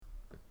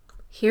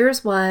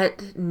Here's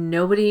what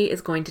nobody is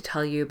going to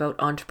tell you about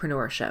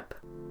entrepreneurship.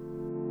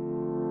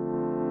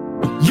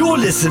 You're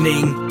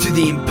listening to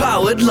The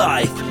Empowered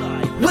Life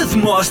with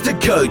Master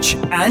Coach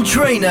and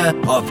Trainer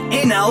of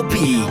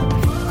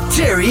NLP,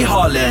 Terry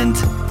Holland.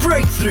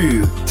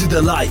 Breakthrough to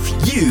the life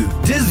you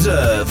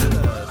deserve.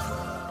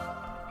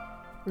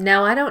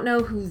 Now, I don't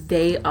know who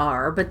they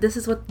are, but this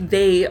is what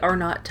they are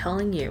not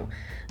telling you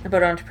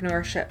about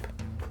entrepreneurship.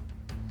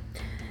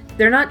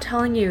 They're not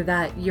telling you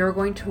that you're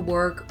going to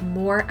work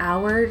more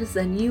hours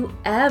than you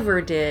ever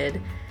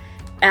did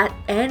at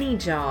any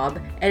job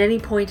at any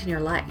point in your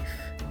life.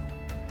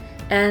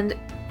 And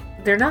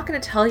they're not going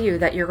to tell you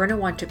that you're going to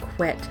want to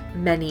quit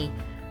many,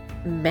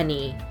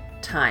 many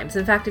times.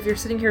 In fact, if you're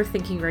sitting here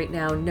thinking right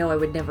now, no, I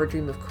would never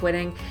dream of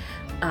quitting,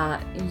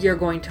 you're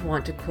going to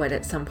want to quit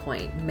at some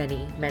point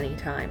many, many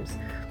times.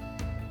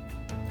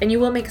 And you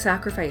will make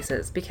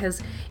sacrifices,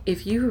 because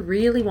if you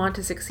really want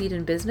to succeed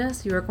in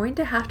business, you are going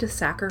to have to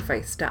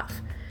sacrifice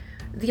stuff.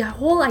 The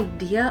whole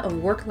idea of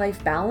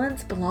work-life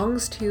balance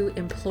belongs to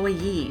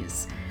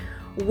employees.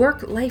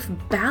 Work-life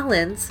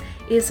balance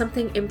is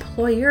something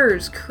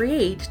employers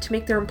create to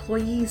make their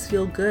employees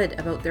feel good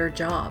about their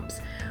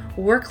jobs.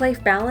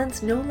 Work-life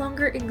balance no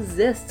longer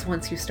exists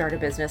once you start a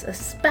business,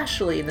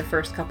 especially in the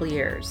first couple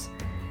years.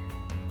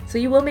 So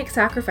you will make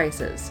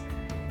sacrifices,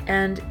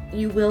 and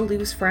you will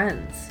lose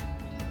friends.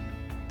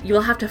 You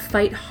will have to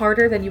fight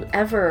harder than you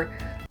ever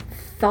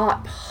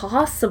thought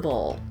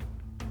possible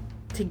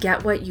to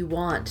get what you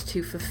want,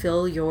 to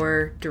fulfill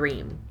your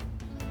dream.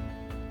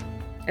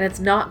 And it's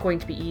not going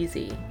to be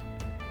easy.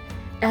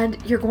 And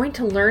you're going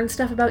to learn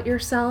stuff about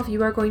yourself.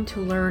 You are going to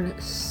learn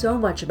so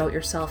much about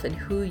yourself and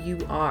who you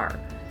are.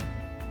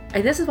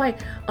 And this is why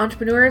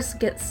entrepreneurs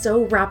get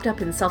so wrapped up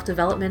in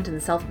self-development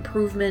and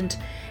self-improvement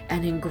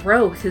and in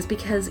growth, is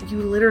because you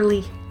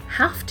literally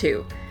have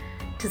to.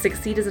 To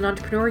succeed as an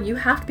entrepreneur, you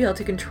have to be able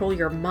to control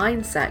your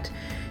mindset,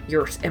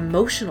 your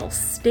emotional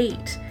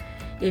state,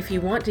 if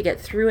you want to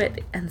get through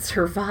it and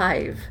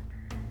survive.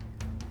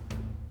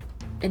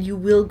 And you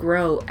will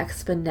grow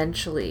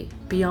exponentially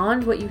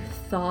beyond what you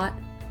thought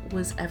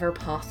was ever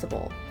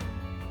possible.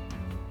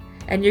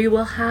 And you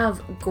will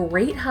have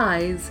great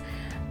highs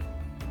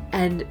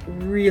and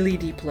really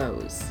deep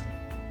lows.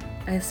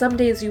 And some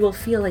days you will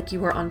feel like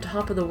you are on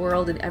top of the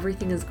world and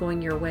everything is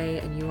going your way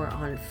and you are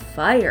on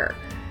fire.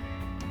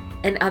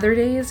 And other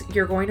days,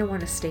 you're going to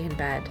want to stay in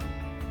bed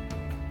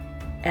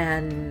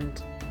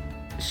and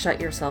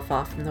shut yourself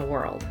off from the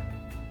world.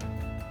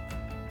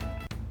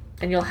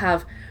 And you'll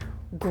have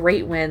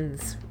great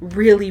wins,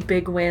 really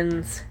big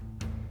wins.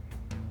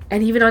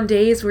 And even on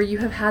days where you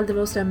have had the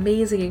most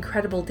amazing,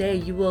 incredible day,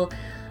 you will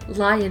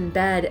lie in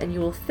bed and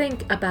you will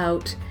think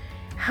about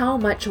how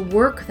much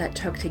work that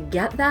took to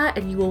get that,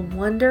 and you will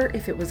wonder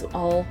if it was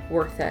all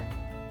worth it.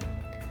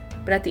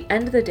 But at the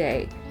end of the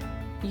day,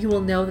 you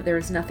will know that there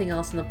is nothing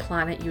else on the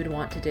planet you would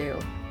want to do.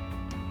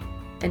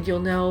 And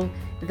you'll know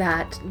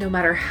that no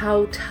matter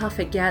how tough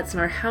it gets, no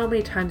matter how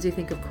many times you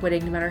think of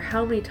quitting, no matter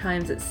how many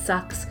times it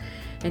sucks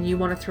and you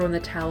want to throw in the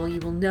towel,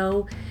 you will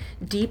know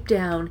deep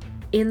down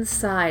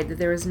inside that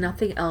there is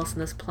nothing else on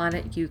this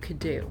planet you could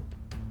do.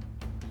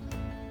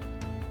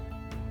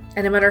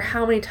 And no matter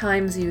how many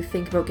times you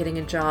think about getting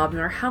a job, no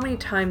matter how many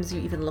times you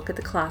even look at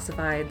the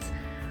classifieds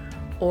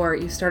or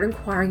you start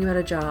inquiring about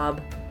a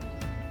job,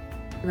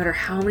 no matter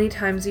how many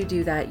times you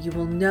do that, you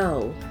will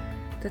know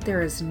that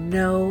there is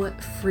no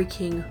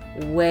freaking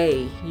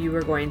way you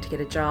are going to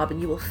get a job, and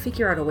you will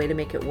figure out a way to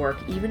make it work,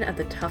 even at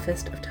the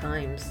toughest of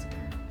times.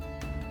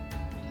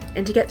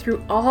 And to get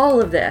through all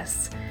of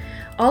this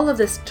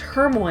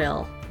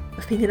turmoil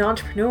of being an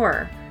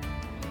entrepreneur,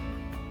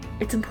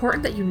 it's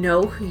important that you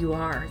know who you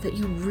are, that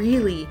you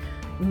really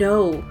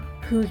know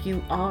who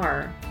you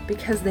are,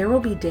 because there will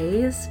be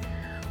days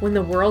when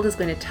the world is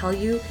going to tell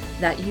you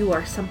that you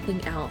are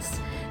something else.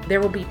 There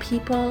will be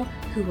people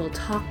who will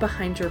talk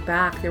behind your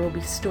back. There will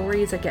be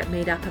stories that get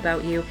made up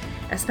about you.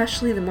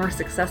 Especially the more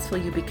successful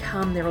you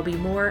become, there will be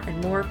more and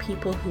more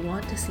people who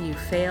want to see you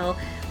fail.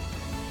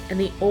 And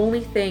the only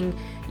thing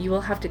you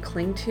will have to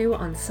cling to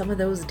on some of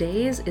those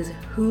days is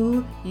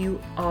who you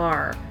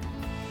are.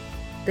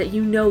 That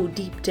you know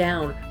deep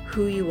down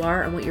who you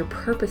are and what your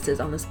purpose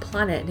is on this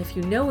planet. And if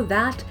you know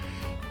that,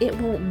 it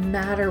won't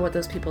matter what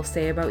those people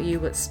say about you,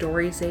 what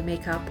stories they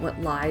make up,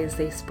 what lies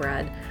they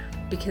spread,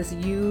 because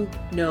you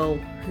know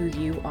who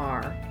you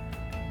are.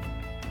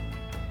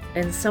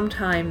 And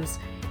sometimes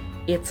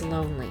it's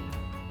lonely.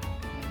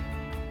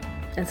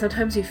 And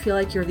sometimes you feel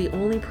like you're the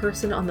only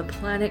person on the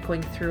planet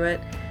going through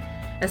it,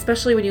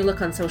 especially when you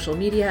look on social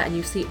media and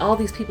you see all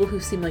these people who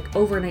seem like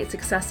overnight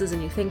successes,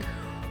 and you think,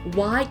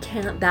 why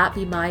can't that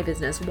be my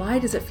business? Why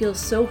does it feel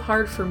so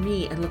hard for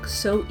me and look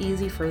so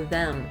easy for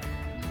them?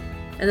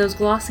 And those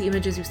glossy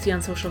images you see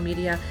on social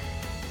media,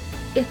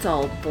 it's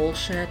all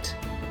bullshit.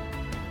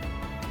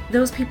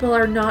 Those people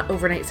are not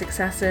overnight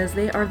successes.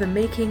 They are the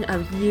making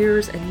of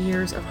years and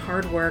years of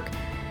hard work,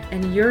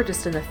 and you're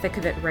just in the thick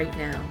of it right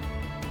now.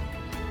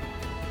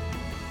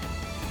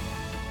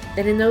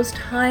 And in those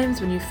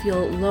times when you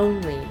feel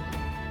lonely,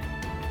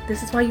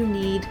 this is why you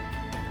need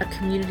a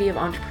community of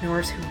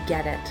entrepreneurs who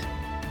get it.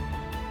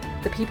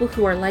 The people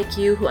who are like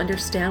you, who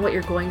understand what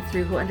you're going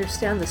through, who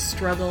understand the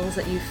struggles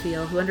that you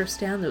feel, who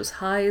understand those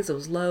highs,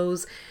 those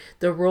lows,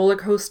 the roller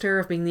coaster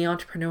of being the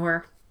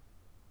entrepreneur.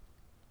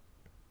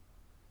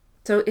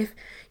 So if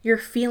you're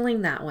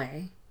feeling that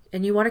way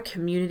and you want a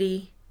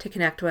community to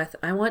connect with,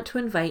 I want to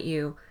invite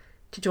you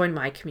to join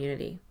my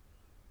community.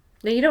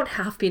 Now, you don't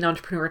have to be an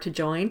entrepreneur to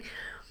join,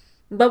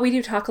 but we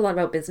do talk a lot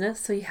about business,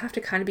 so you have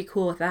to kind of be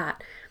cool with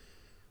that.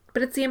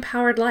 But it's the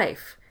Empowered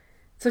Life.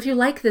 So if you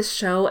like this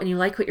show and you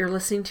like what you're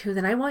listening to,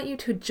 then I want you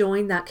to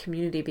join that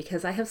community,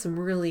 because I have some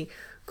really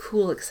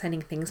cool,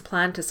 exciting things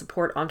planned to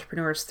support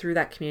entrepreneurs through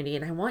that community,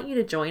 and I want you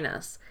to join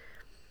us.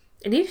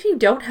 And even if you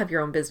don't have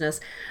your own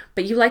business,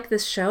 but you like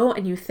this show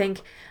and you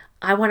think,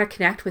 I want to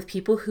connect with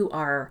people who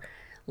are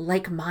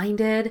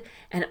like-minded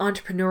and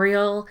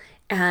entrepreneurial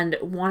and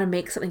want to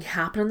make something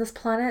happen on this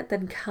planet,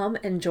 then come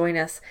and join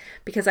us,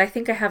 because I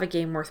think I have a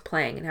game worth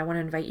playing, and I want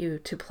to invite you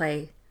to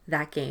play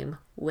that game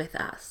with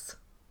us.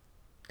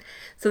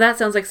 So that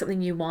sounds like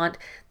something you want.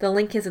 The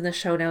link is in the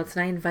show notes,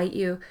 and I invite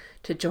you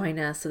to join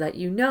us so that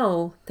you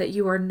know that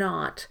you are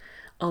not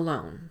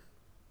alone.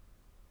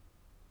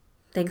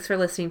 Thanks for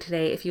listening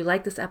today. If you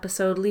like this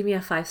episode, leave me a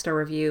 5-star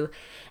review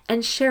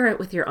and share it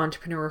with your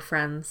entrepreneur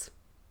friends.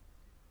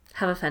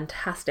 Have a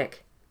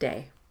fantastic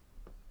day.